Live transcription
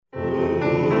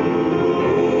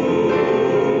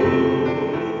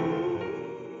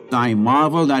I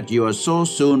marvel that you are so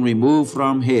soon removed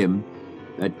from him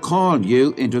that called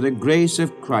you into the grace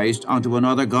of Christ unto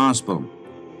another gospel,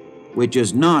 which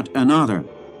is not another.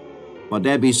 But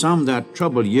there be some that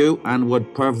trouble you and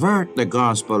would pervert the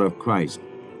gospel of Christ.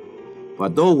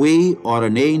 But though we or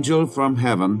an angel from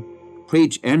heaven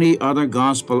preach any other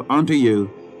gospel unto you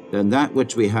than that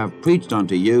which we have preached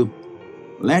unto you,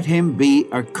 let him be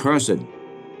accursed.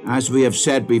 As we have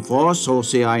said before, so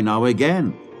say I now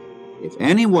again. If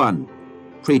anyone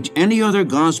preach any other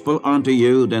gospel unto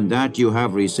you than that you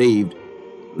have received,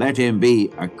 let him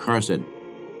be accursed.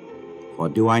 For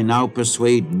do I now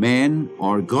persuade men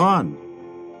or God?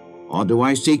 Or do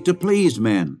I seek to please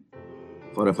men?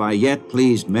 For if I yet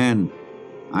pleased men,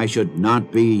 I should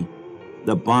not be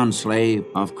the bondslave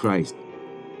of Christ.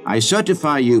 I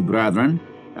certify you, brethren,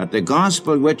 that the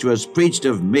gospel which was preached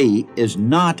of me is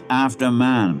not after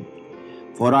man.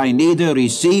 For I neither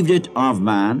received it of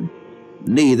man,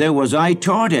 neither was I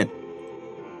taught it.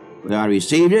 But I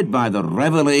received it by the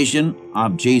revelation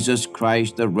of Jesus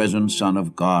Christ, the risen Son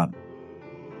of God.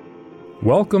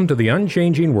 Welcome to the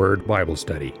Unchanging Word Bible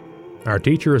Study. Our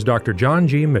teacher is Dr. John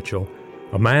G. Mitchell,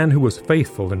 a man who was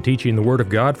faithful in teaching the Word of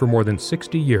God for more than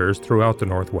 60 years throughout the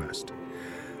Northwest.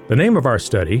 The name of our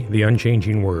study, The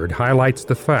Unchanging Word, highlights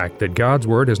the fact that God's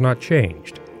Word has not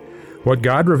changed. What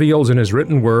God reveals in His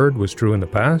written Word was true in the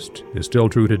past, is still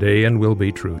true today, and will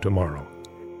be true tomorrow.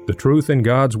 The truth in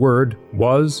God's Word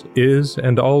was, is,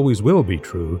 and always will be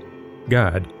true.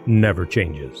 God never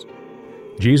changes.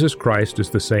 Jesus Christ is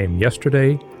the same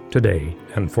yesterday, today,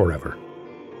 and forever.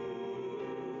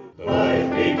 Life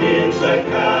begins at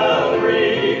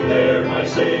Calvary, there my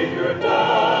Savior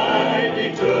died.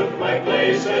 He took my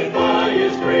place and by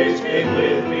His grace came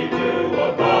with me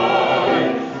to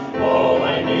abide. All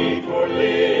I need for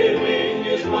living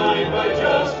is mine by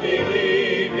just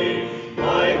believing.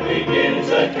 Life begins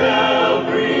at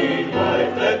Calvary,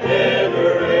 life that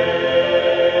never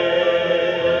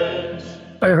ends.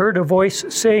 I heard a voice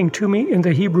saying to me in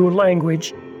the Hebrew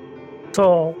language,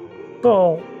 "Saul,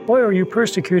 Saul, why are you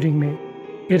persecuting me?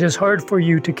 It is hard for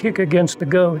you to kick against the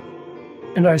goad."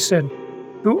 And I said,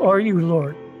 "Who are you,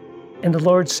 Lord?" And the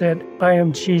Lord said, "I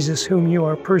am Jesus whom you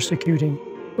are persecuting.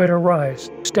 But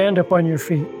arise, stand up on your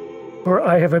feet, for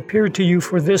I have appeared to you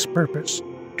for this purpose,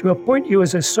 to appoint you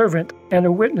as a servant and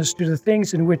a witness to the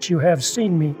things in which you have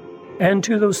seen me, and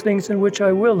to those things in which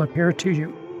I will appear to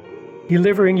you,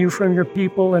 delivering you from your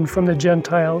people and from the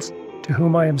Gentiles to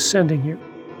whom I am sending you,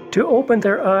 to open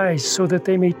their eyes so that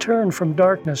they may turn from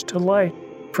darkness to light,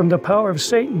 from the power of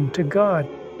Satan to God,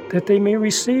 that they may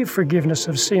receive forgiveness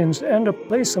of sins and a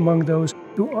place among those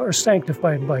who are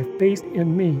sanctified by faith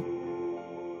in me."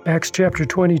 Acts chapter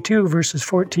 22, verses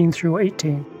 14 through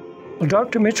 18. Well,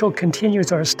 Dr. Mitchell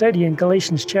continues our study in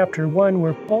Galatians chapter 1,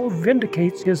 where Paul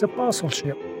vindicates his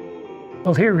apostleship.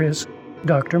 Well, here is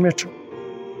Dr. Mitchell.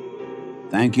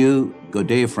 Thank you. Good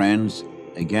day, friends.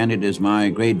 Again, it is my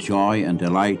great joy and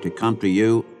delight to come to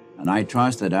you, and I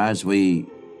trust that as we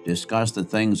discuss the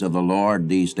things of the Lord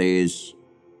these days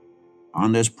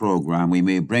on this program, we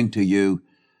may bring to you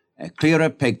a clearer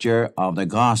picture of the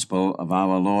gospel of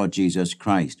our Lord Jesus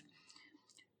Christ.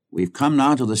 We've come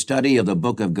now to the study of the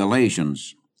book of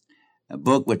Galatians, a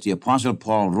book which the Apostle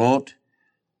Paul wrote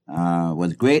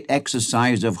with great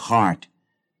exercise of heart,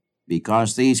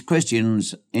 because these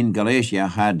Christians in Galatia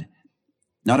had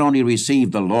not only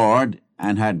received the Lord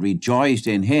and had rejoiced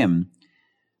in Him,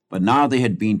 but now they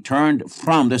had been turned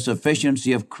from the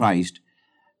sufficiency of Christ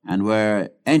and were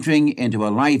entering into a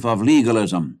life of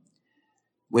legalism,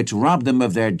 which robbed them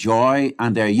of their joy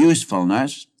and their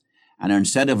usefulness, and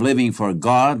instead of living for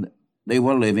God, they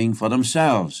were living for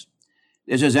themselves.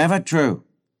 This is ever true.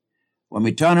 When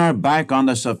we turn our back on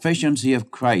the sufficiency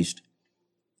of Christ,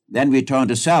 then we turn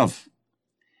to self,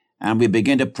 and we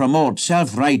begin to promote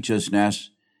self-righteousness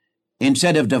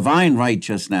instead of divine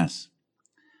righteousness.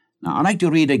 Now, I'd like to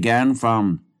read again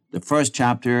from the first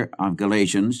chapter of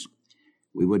Galatians.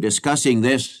 We were discussing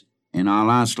this in our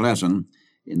last lesson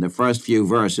in the first few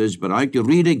verses, but I'd like to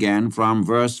read again from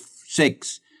verse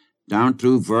 6 down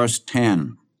through verse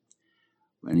 10.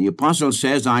 When the apostle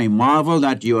says, "I marvel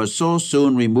that you are so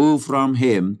soon removed from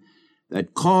him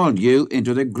that called you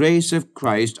into the grace of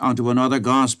Christ unto another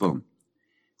gospel,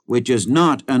 which is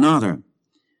not another.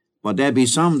 But there be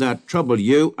some that trouble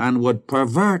you and would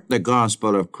pervert the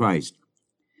gospel of Christ.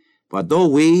 But though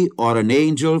we or an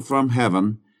angel from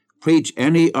heaven preach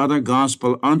any other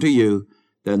gospel unto you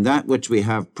than that which we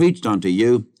have preached unto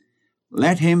you,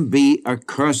 let him be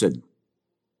accursed.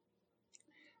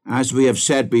 As we have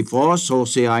said before, so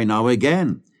say I now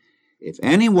again. If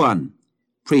anyone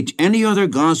preach any other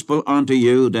gospel unto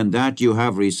you than that you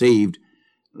have received,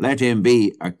 let him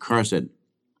be accursed.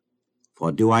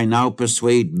 For do I now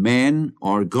persuade men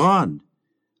or God?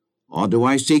 Or do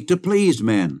I seek to please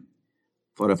men?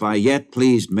 For if I yet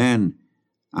pleased men,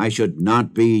 I should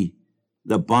not be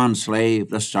the bondslave,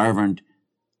 the servant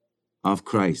of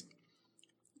Christ.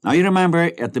 Now you remember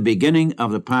at the beginning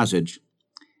of the passage,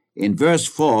 in verse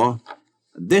 4,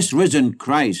 this risen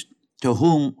Christ,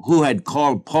 who had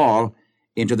called Paul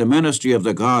into the ministry of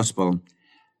the gospel,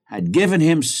 had given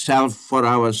himself for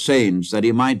our sins, that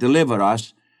he might deliver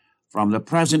us from the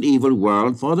present evil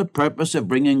world for the purpose of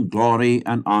bringing glory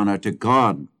and honor to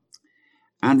God.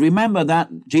 And remember that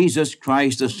Jesus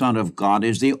Christ, the Son of God,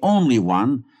 is the only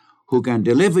one who can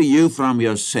deliver you from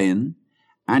your sin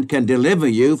and can deliver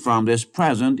you from this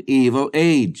present evil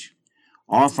age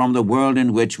or from the world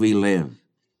in which we live.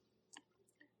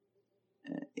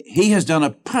 He has done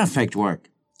a perfect work.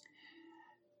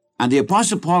 And the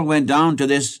Apostle Paul went down to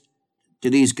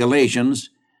these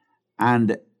Galatians,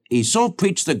 and he so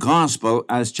preached the gospel,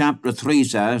 as chapter 3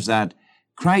 says, that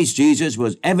Christ Jesus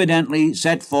was evidently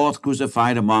set forth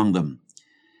crucified among them.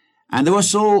 And they were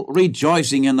so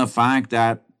rejoicing in the fact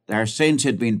that their sins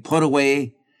had been put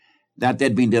away, that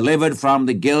they'd been delivered from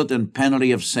the guilt and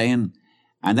penalty of sin,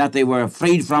 and that they were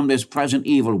freed from this present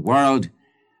evil world,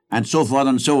 and so forth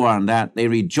and so on, that they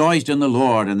rejoiced in the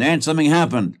Lord. And then something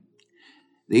happened.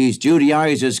 These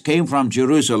Judaizers came from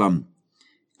Jerusalem,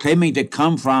 claiming to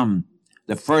come from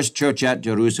the first church at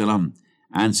Jerusalem,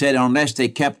 and said unless they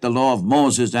kept the law of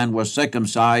Moses and were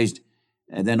circumcised,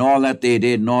 then all that they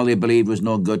did and all they believed was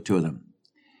no good to them.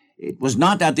 It was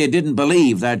not that they didn't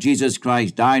believe that Jesus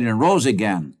Christ died and rose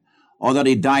again, or that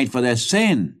he died for their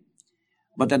sin,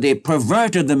 but that they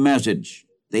perverted the message.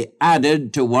 They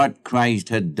added to what Christ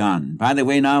had done. By the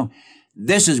way, now,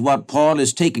 this is what Paul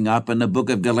is taking up in the book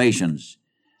of Galatians.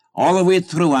 All the way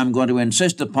through, I'm going to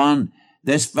insist upon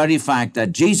this very fact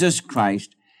that Jesus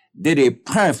Christ did a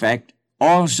perfect,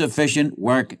 all-sufficient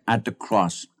work at the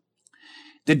cross.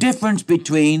 The difference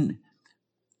between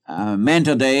men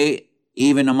today,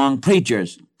 even among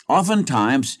preachers,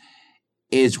 oftentimes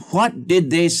is what did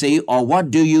they see or what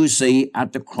do you see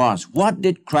at the cross? What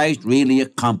did Christ really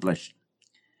accomplish?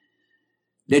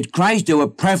 Did Christ do a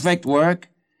perfect work?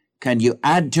 Can you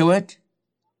add to it?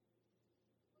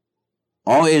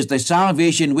 Or is the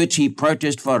salvation which he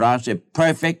purchased for us a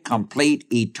perfect, complete,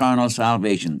 eternal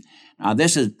salvation? Now,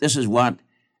 this is what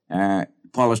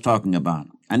Paul is talking about.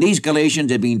 And these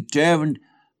Galatians have been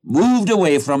moved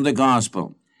away from the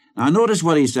gospel. Now, notice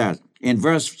what he says in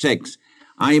verse 6.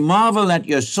 I marvel that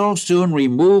you're so soon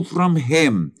removed from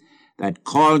him that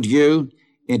called you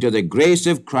into the grace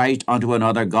of Christ unto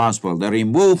another gospel. They're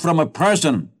removed from a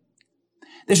person.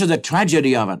 This is the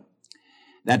tragedy of it,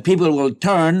 that people will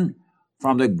turn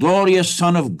from the glorious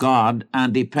Son of God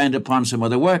and depend upon some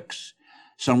other works,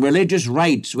 some religious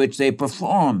rites which they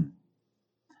perform,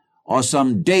 or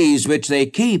some days which they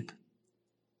keep,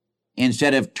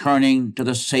 instead of turning to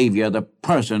the Savior, the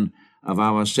person of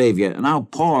our Savior. And now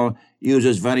Paul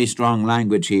uses very strong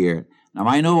language here. Now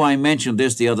I know I mentioned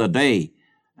this the other day,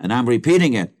 and I'm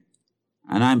repeating it,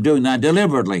 and I'm doing that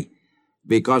deliberately,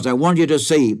 because I want you to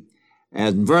see,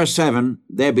 as in verse 7,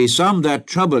 there be some that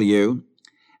trouble you,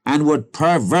 and would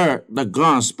pervert the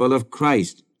gospel of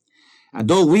Christ. And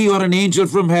though we or an angel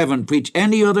from heaven preach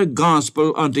any other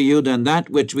gospel unto you than that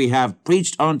which we have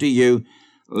preached unto you,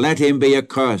 let him be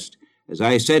accursed. As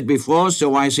I said before,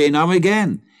 so I say now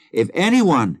again, if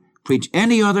anyone preach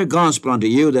any other gospel unto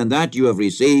you than that you have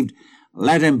received,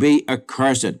 let him be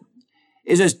accursed.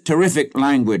 This is terrific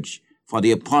language for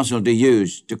the apostle to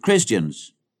use to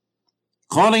Christians,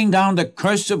 calling down the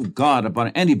curse of God upon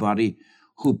anybody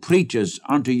who preaches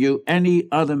unto you any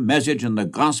other message in the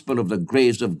gospel of the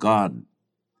grace of God.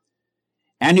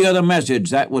 Any other message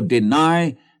that would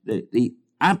deny the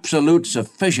absolute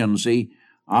sufficiency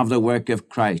of the work of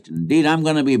Christ. Indeed, I'm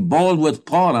going to be bold with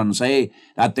Paul and say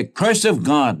that the curse of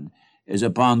God is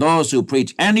upon those who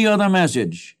preach any other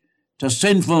message to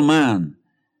sinful man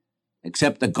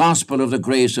except the gospel of the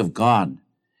grace of God.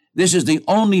 This is the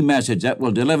only message that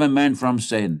will deliver men from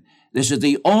sin. This is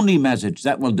the only message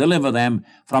that will deliver them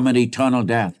from an eternal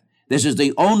death. This is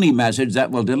the only message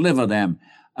that will deliver them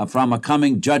from a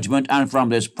coming judgment and from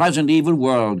this present evil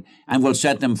world, and will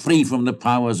set them free from the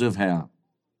powers of hell.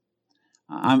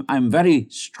 I'm very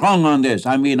strong on this.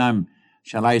 I mean, I'm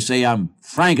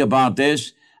frank about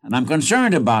this, and I'm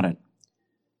concerned about it,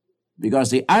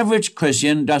 because the average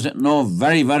Christian doesn't know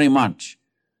very, very much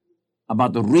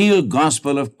about the real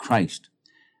gospel of Christ.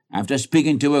 After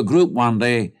speaking to a group one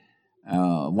day,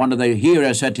 one of the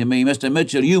hearers said to me, Mr.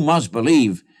 Mitchell, you must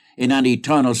believe in an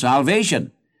eternal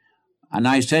salvation. And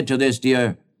I said to this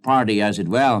dear party, I said,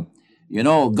 well, you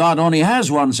know, God only has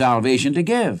one salvation to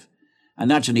give, and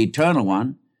that's an eternal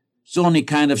one. It's the only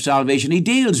kind of salvation he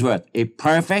deals with, a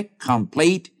perfect,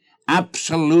 complete,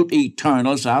 absolute,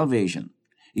 eternal salvation.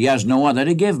 He has no other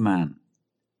to give man.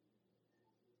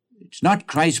 It's not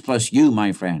Christ plus you,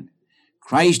 my friend.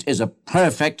 Christ is a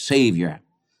perfect Savior.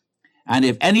 And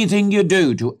if anything you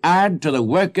do to add to the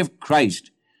work of Christ,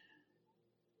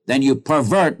 then you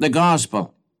pervert the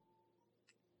gospel.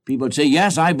 People say,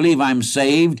 yes, I believe I'm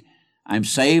saved. I'm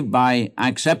saved by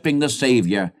accepting the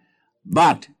Savior.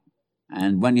 But,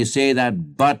 and when you say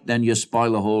that but, then you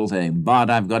spoil the whole thing. But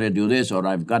I've got to do this, or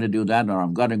I've got to do that, or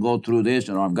I've got to go through this,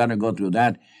 or I've got to go through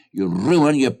that. You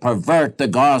ruin, you pervert the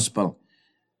gospel.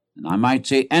 And I might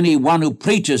say anyone who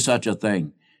preaches such a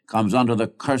thing comes under the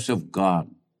curse of God.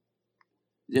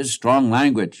 This is strong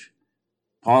language.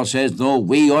 Paul says, though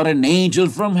we or an angel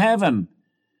from heaven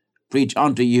preach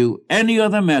unto you any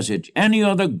other message, any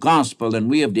other gospel than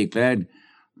we have declared,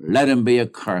 let him be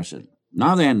accursed.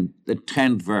 Now then, the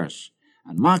 10th verse.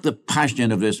 And mark the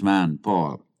passion of this man,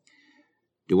 Paul.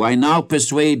 Do I now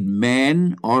persuade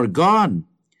men or God?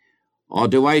 Or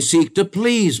do I seek to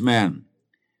please men?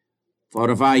 For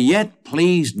if I yet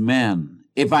pleased men,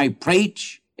 if I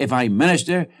preach, if I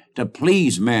minister to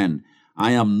please men,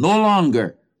 I am no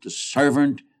longer the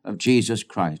servant of Jesus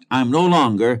Christ. I am no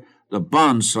longer the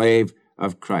bondslave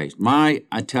of Christ. I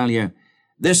tell you,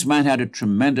 this man had a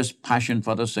tremendous passion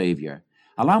for the Savior.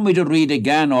 Allow me to read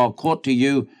again or quote to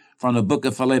you from the book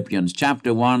of Philippians,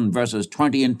 chapter 1, verses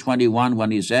 20 and 21,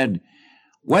 when he said,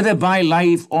 whether by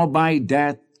life or by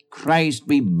death, Christ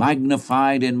be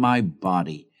magnified in my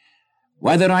body.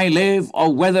 Whether I live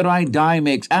or whether I die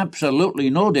makes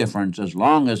absolutely no difference as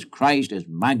long as Christ is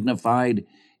magnified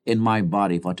in my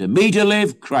body. For to me to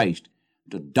live, Christ,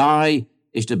 to die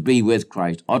is to be with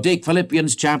Christ. Or take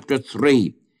Philippians chapter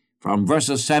 3 from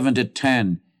verses 7 to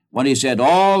 10 when he said,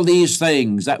 all these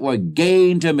things that were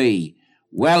gained to me,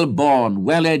 well born,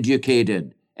 well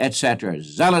educated, etc.,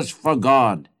 zealous for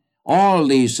God, all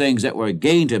these things that were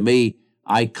gained to me,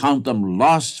 I count them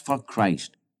loss for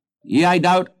Christ. Yea, I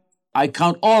doubt, I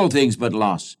count all things but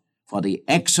loss for the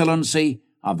excellency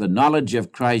of the knowledge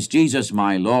of Christ Jesus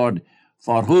my Lord,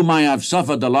 for whom I have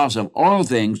suffered the loss of all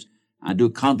things, and do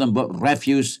count them but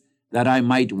refuse, that I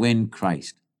might win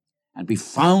Christ, and be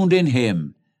found in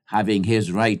him, having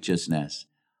his righteousness.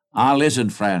 Ah, listen,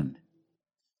 friend.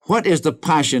 What is the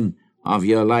passion of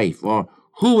your life? Or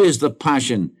who is the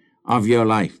passion of your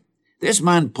life? This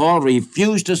man, Paul,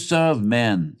 refused to serve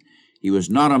men. He was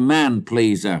not a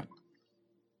man-pleaser.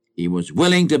 He was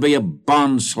willing to be a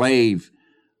bond-slave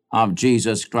of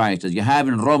Jesus Christ. As you have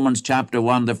in Romans chapter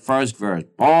 1, the first verse,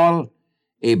 Paul,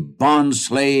 a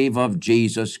bond-slave of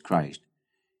Jesus Christ.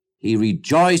 He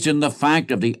rejoiced in the fact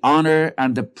of the honor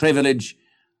and the privilege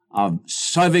of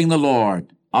serving the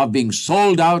Lord, of being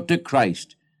sold out to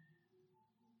Christ.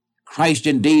 Christ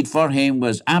indeed for him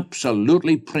was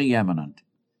absolutely preeminent.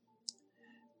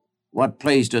 What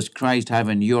place does Christ have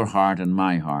in your heart and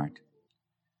my heart?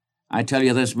 I tell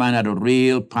you, this man had a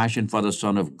real passion for the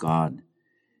Son of God.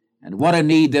 And what a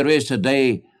need there is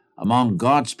today among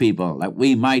God's people, that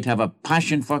we might have a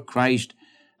passion for Christ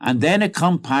and then a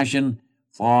compassion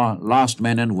for lost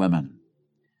men and women.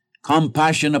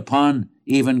 Compassion upon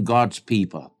even God's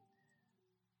people.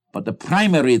 But the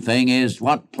primary thing is,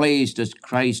 what place does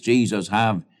Christ Jesus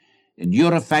have in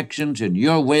your affections, in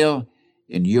your will,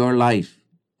 in your life?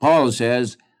 Paul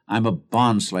says, I'm a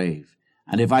bondslave.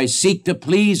 And if I seek to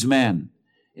please men,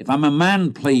 if I'm a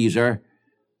man-pleaser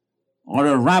or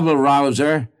a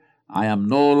rabble-rouser, I am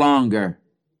no longer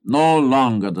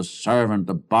the servant,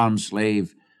 the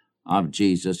bond-slave of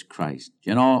Jesus Christ.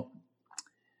 You know,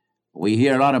 we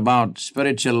hear a lot about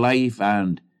spiritual life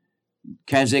and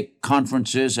Keswick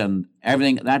conferences and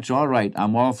everything. That's all right.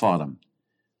 I'm all for them.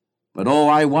 But oh,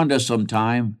 I wonder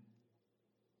sometime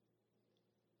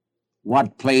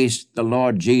what place the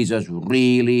Lord Jesus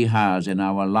really has in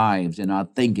our lives, in our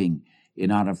thinking,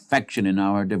 in our affection, in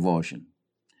our devotion.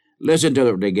 Listen to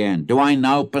it again. Do I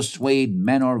now persuade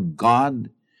men or God?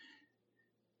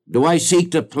 Do I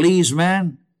seek to please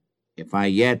men? If I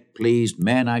yet pleased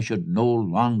men, I should no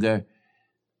longer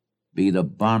be the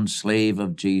bond-slave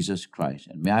of Jesus Christ.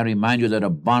 And may I remind you that a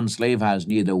bond-slave has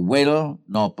neither will,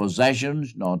 nor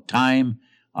possessions, nor time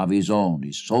of his own.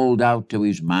 He's sold out to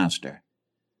his master.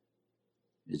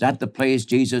 Is that the place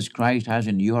Jesus Christ has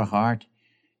in your heart,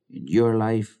 in your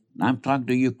life? And I'm talking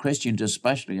to you Christians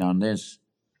especially on this.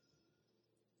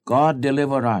 God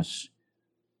deliver us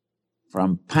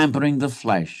from pampering the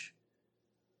flesh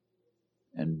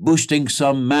and boosting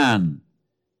some man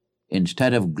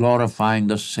instead of glorifying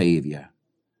the Savior.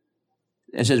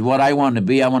 This is what I want to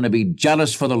be. I want to be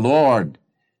jealous for the Lord.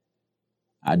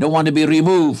 I don't want to be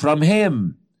removed from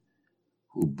Him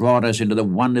who brought us into the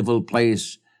wonderful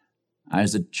place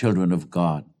as the children of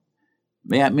God.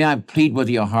 May I plead with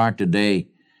your heart today.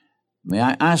 May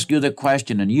I ask you the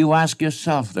question, and you ask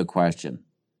yourself the question.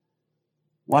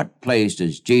 What place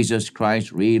does Jesus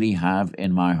Christ really have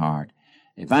in my heart?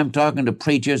 If I'm talking to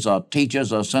preachers or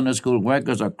teachers or Sunday school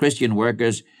workers or Christian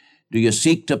workers, do you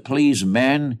seek to please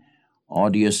men or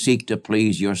do you seek to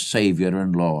please your Savior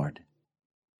and Lord?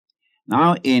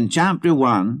 Now, in chapter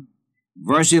 1,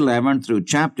 verse 11 through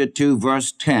chapter 2,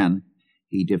 verse 10,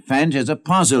 he defends his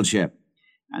apostleship.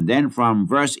 And then from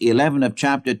verse 11 of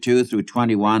chapter 2 through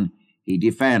 21, he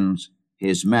defends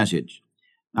his message.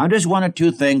 Now, just one or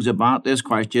two things about this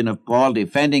question of Paul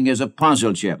defending his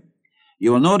apostleship.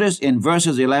 You will notice in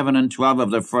verses 11 and 12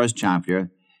 of the first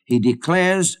chapter, he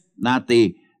declares that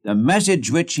the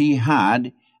message which he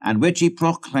had and which he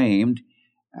proclaimed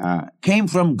came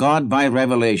from God by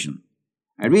revelation.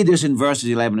 I read this in verses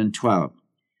 11 and 12.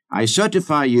 I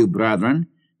certify you, brethren,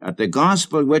 that the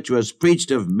gospel which was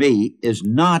preached of me is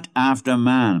not after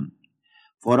man.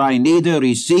 For I neither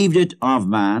received it of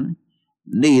man,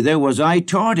 neither was I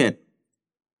taught it.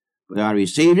 But I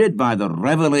received it by the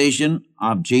revelation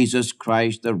of Jesus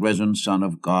Christ, the risen Son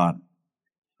of God.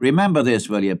 Remember this,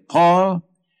 will you? Paul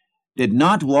did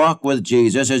not walk with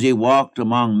Jesus as he walked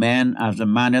among men as a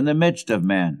man in the midst of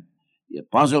men. The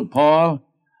Apostle Paul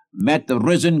met the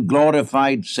risen,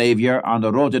 glorified Savior on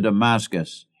the road to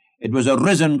Damascus. It was a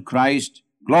risen Christ,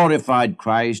 glorified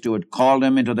Christ, who had called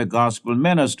him into the gospel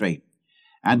ministry.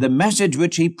 And the message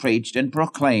which he preached and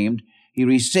proclaimed, he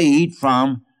received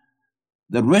from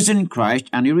the risen Christ,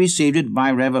 and he received it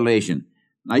by revelation.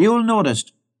 Now you'll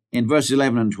notice in verses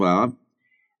 11 and 12,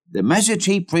 the message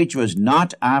he preached was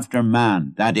not after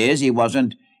man. That is, he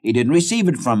didn't receive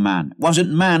it from man. It wasn't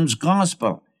man's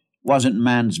gospel. It wasn't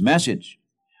man's message.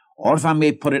 Or if I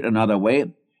may put it another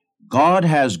way, God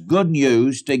has good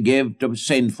news to give to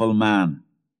sinful man.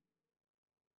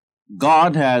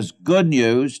 God has good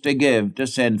news to give to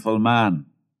sinful man.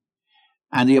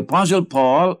 And the Apostle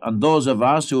Paul and those of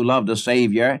us who love the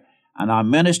Savior and are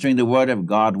ministering the Word of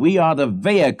God, we are the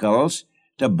vehicles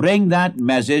to bring that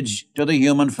message to the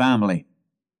human family.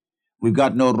 We've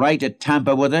got no right to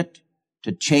tamper with it,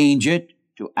 to change it,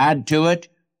 to add to it,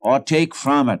 or take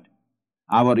from it.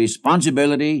 Our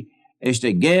responsibility is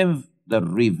to give the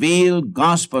revealed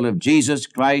gospel of Jesus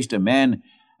Christ to men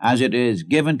as it is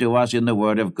given to us in the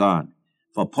Word of God.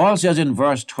 For Paul says in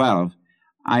verse 12,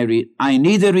 I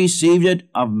neither received it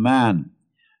of man,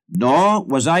 nor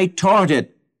was I taught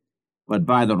it, but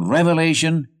by the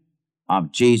revelation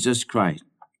of Jesus Christ.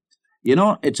 You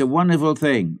know, it's a wonderful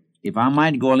thing. If I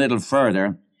might go a little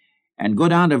further and go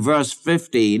down to verse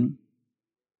 15,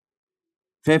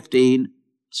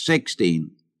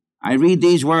 16, I read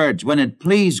these words, when it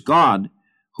pleased God,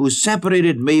 who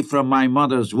separated me from my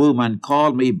mother's womb and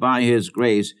called me by his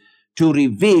grace, to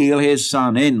reveal his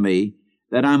Son in me,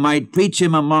 that I might preach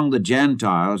him among the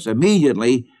Gentiles,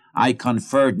 immediately I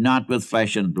conferred not with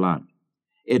flesh and blood.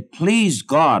 It pleased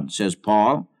God, says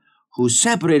Paul, who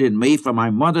separated me from my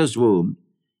mother's womb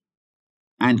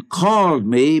and called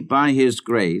me by his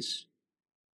grace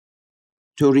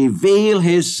to reveal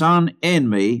his Son in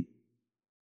me,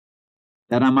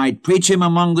 that I might preach him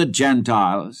among the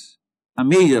Gentiles.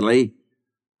 Immediately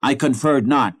I conferred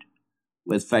not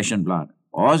with flesh and blood.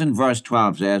 Or as in verse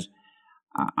 12 says,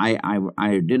 I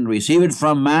didn't receive it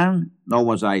from man, nor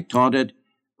was I taught it,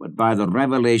 but by the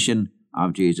revelation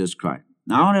of Jesus Christ.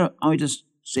 Now, I want to just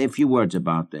say a few words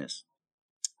about this.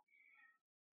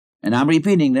 And I'm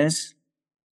repeating this.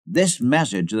 This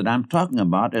message that I'm talking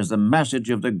about is the message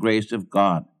of the grace of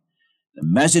God. The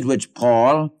message which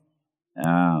Paul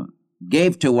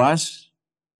gave to us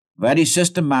very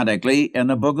systematically in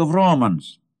the book of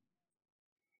Romans.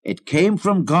 It came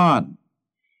from God.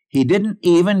 He didn't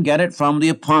even get it from the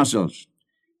apostles.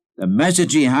 The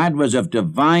message he had was of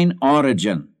divine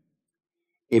origin.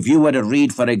 If you were to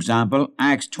read, for example,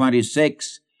 Acts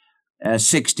 26,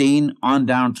 16 on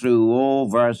down through,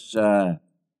 verse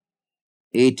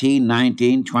 18,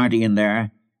 19, 20 in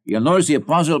there, you'll notice the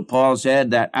Apostle Paul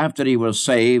said that after he was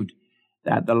saved,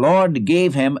 that the Lord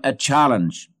gave him a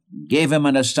challenge, gave him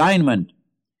an assignment,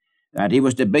 that he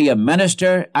was to be a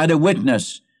minister and a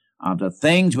witness of the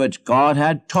things which God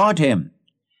had taught him.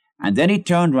 And then he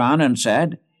turned round and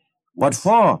said, what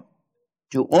for?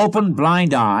 To open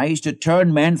blind eyes, to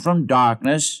turn men from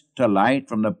darkness to light,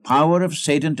 from the power of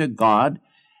Satan to God,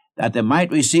 that they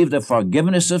might receive the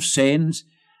forgiveness of sins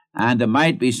and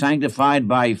might be sanctified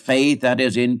by faith that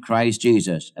is in Christ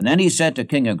Jesus. And then he said to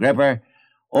King Agrippa,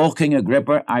 O King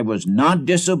Agrippa, I was not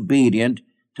disobedient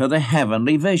to the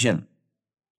heavenly vision.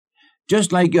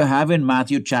 Just like you have in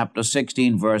Matthew chapter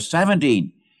 16, verse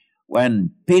 17,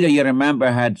 when Peter, you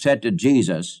remember, had said to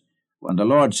Jesus, when the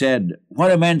Lord said,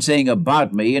 what are men saying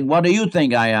about me, and what do you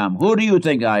think I am? Who do you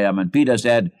think I am? And Peter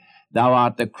said, Thou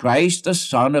art the Christ, the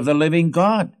Son of the living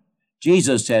God.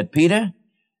 Jesus said, Peter,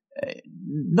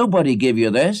 nobody gave you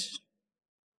this.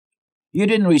 You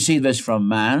didn't receive this from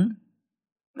man.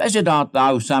 Blessed art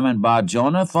thou, Simon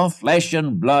Bar-Jonah, for flesh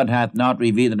and blood hath not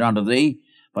revealed it unto thee,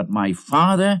 but my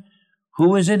Father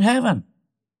who is in heaven.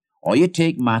 Or you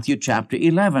take Matthew chapter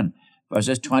 11,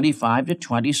 verses 25 to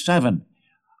 27,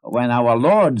 when our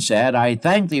Lord said, I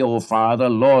thank thee, O Father,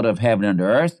 Lord of heaven and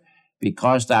earth,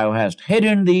 because thou hast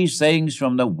hidden these things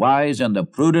from the wise and the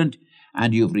prudent,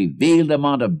 and you've revealed them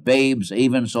unto babes,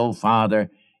 even so, Father,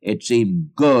 it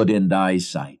seemed good in thy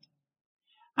sight.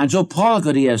 And so Paul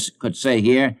could say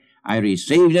here, I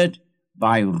received it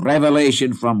by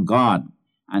revelation from God.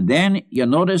 And then you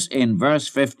notice in verse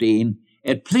 15,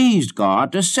 it pleased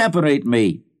God to separate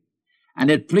me,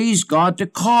 and it pleased God to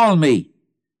call me,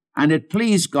 and it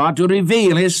pleased God to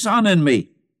reveal his Son in me.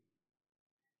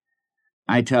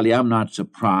 I tell you, I'm not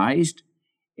surprised.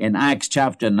 In Acts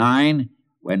chapter 9,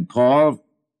 when Paul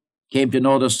came to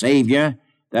know the Savior,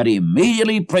 that he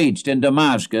immediately preached in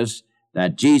Damascus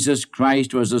that Jesus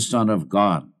Christ was the Son of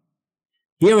God.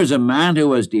 Here is a man who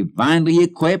was divinely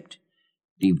equipped,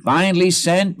 divinely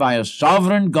sent by a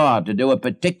sovereign God to do a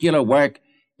particular work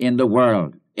in the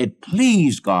world. It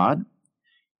pleased God.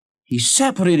 He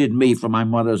separated me from my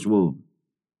mother's womb.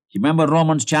 Do you remember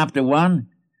Romans chapter 1?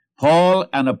 Paul,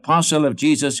 an apostle of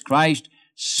Jesus Christ,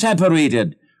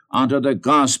 separated unto the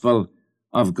gospel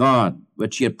of God,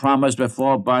 which he had promised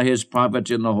before by his prophets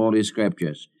in the Holy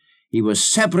Scriptures. He was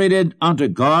separated unto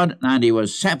God, and he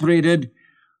was separated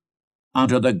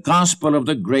unto the gospel of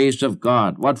the grace of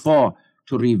God. What for?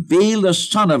 To reveal the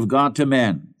Son of God to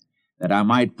men, that I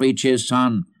might preach his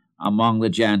Son among the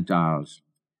Gentiles.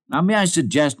 Now may I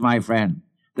suggest, my friend,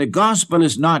 the gospel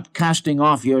is not casting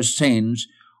off your sins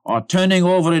or turning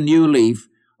over a new leaf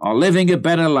or living a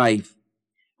better life,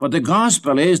 but the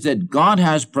gospel is that God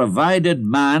has provided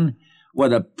man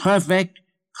with a perfect,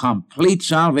 complete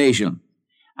salvation.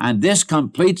 And this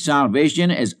complete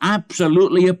salvation is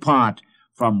absolutely apart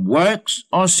from works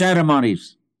or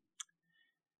ceremonies.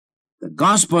 The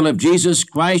gospel of Jesus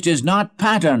Christ is not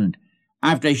patterned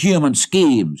after human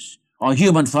schemes or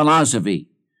human philosophy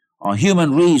or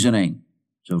human reasoning.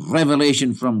 It's a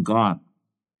revelation from God.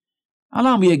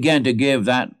 Allow me again to give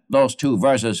those two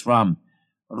verses from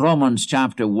Romans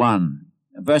chapter 1,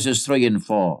 verses 3 and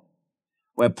 4,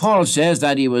 where Paul says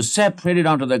that he was separated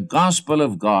unto the gospel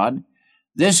of God.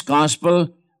 This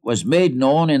gospel was made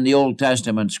known in the Old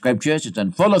Testament Scriptures. It's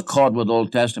in full accord with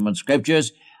Old Testament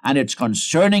Scriptures, and it's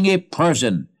concerning a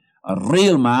person, a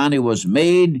real man who was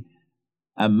made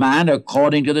a man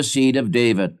according to the seed of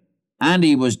David. And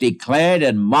he was declared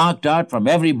and marked out from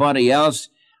everybody else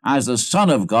as the Son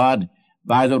of God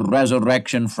by the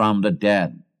resurrection from the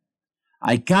dead.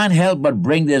 I can't help but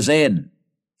bring this in.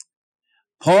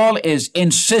 Paul is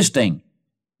insisting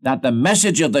that the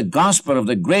message of the gospel of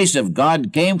the grace of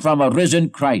God came from a risen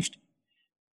Christ.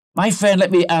 My friend,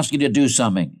 let me ask you to do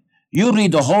something. You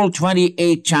read the whole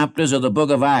 28 chapters of the book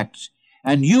of Acts,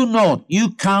 and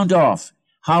you count off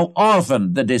how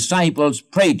often the disciples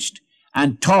preached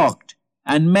and talked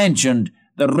and mentioned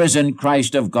the risen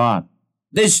Christ of God.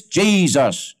 This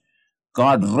Jesus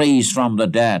God raised from the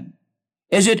dead.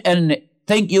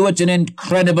 Think you it's an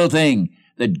incredible thing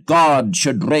that God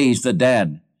should raise the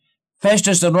dead?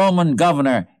 Festus, the Roman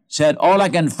governor, said, all I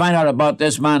can find out about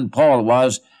this man Paul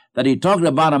was that he talked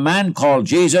about a man called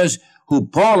Jesus who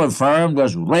Paul affirmed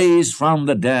was raised from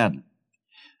the dead.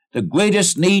 The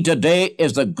greatest need today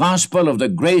is the gospel of the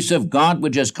grace of God,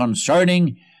 which is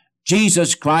concerning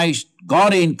Jesus Christ,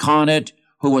 God incarnate,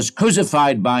 who was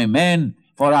crucified by men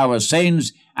for our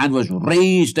sins and was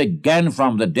raised again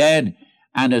from the dead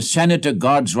and ascended to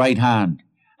God's right hand.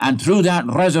 And through that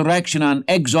resurrection and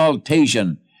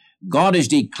exaltation, God is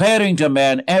declaring to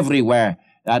men everywhere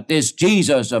that this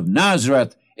Jesus of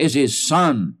Nazareth is his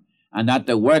Son, and that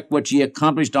the work which he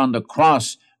accomplished on the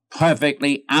cross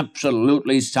perfectly,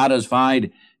 absolutely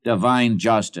satisfied divine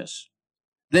justice.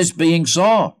 This being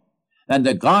so, then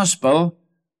the gospel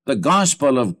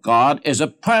of God is a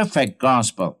perfect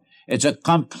gospel. It's a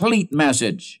complete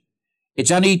message.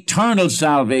 It's an eternal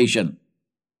salvation.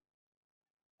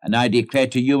 And I declare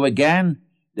to you again,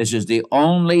 this is the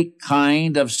only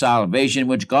kind of salvation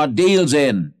which God deals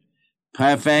in.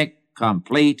 Perfect,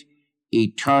 complete,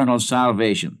 eternal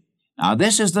salvation. Now,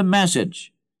 this is the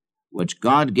message which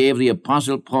God gave the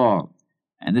Apostle Paul,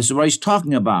 and this is what he's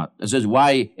talking about. This is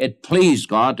why it pleased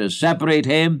God to separate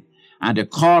him and to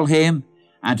call him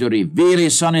and to reveal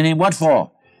his Son in him. What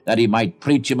for? That he might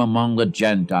preach him among the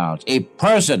Gentiles, a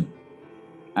person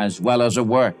as well as a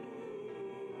work.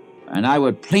 And I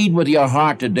would plead with your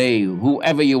heart today,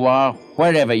 whoever you are,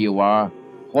 wherever you are,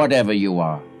 whatever you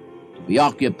are, to be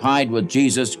occupied with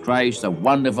Jesus Christ, the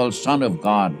wonderful Son of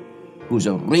God, who's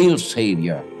a real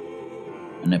Savior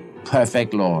and a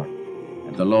perfect Lord.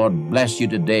 And the Lord bless you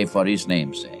today for his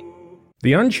name's sake.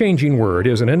 The Unchanging Word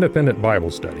is an independent Bible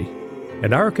study,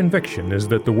 and our conviction is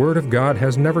that the Word of God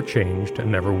has never changed and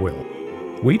never will.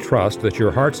 We trust that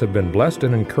your hearts have been blessed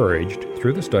and encouraged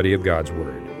through the study of God's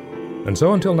Word. And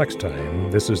so until next time,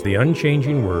 this is the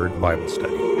Unchanging Word Bible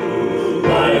Study.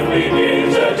 Life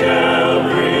begins at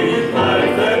Calvary.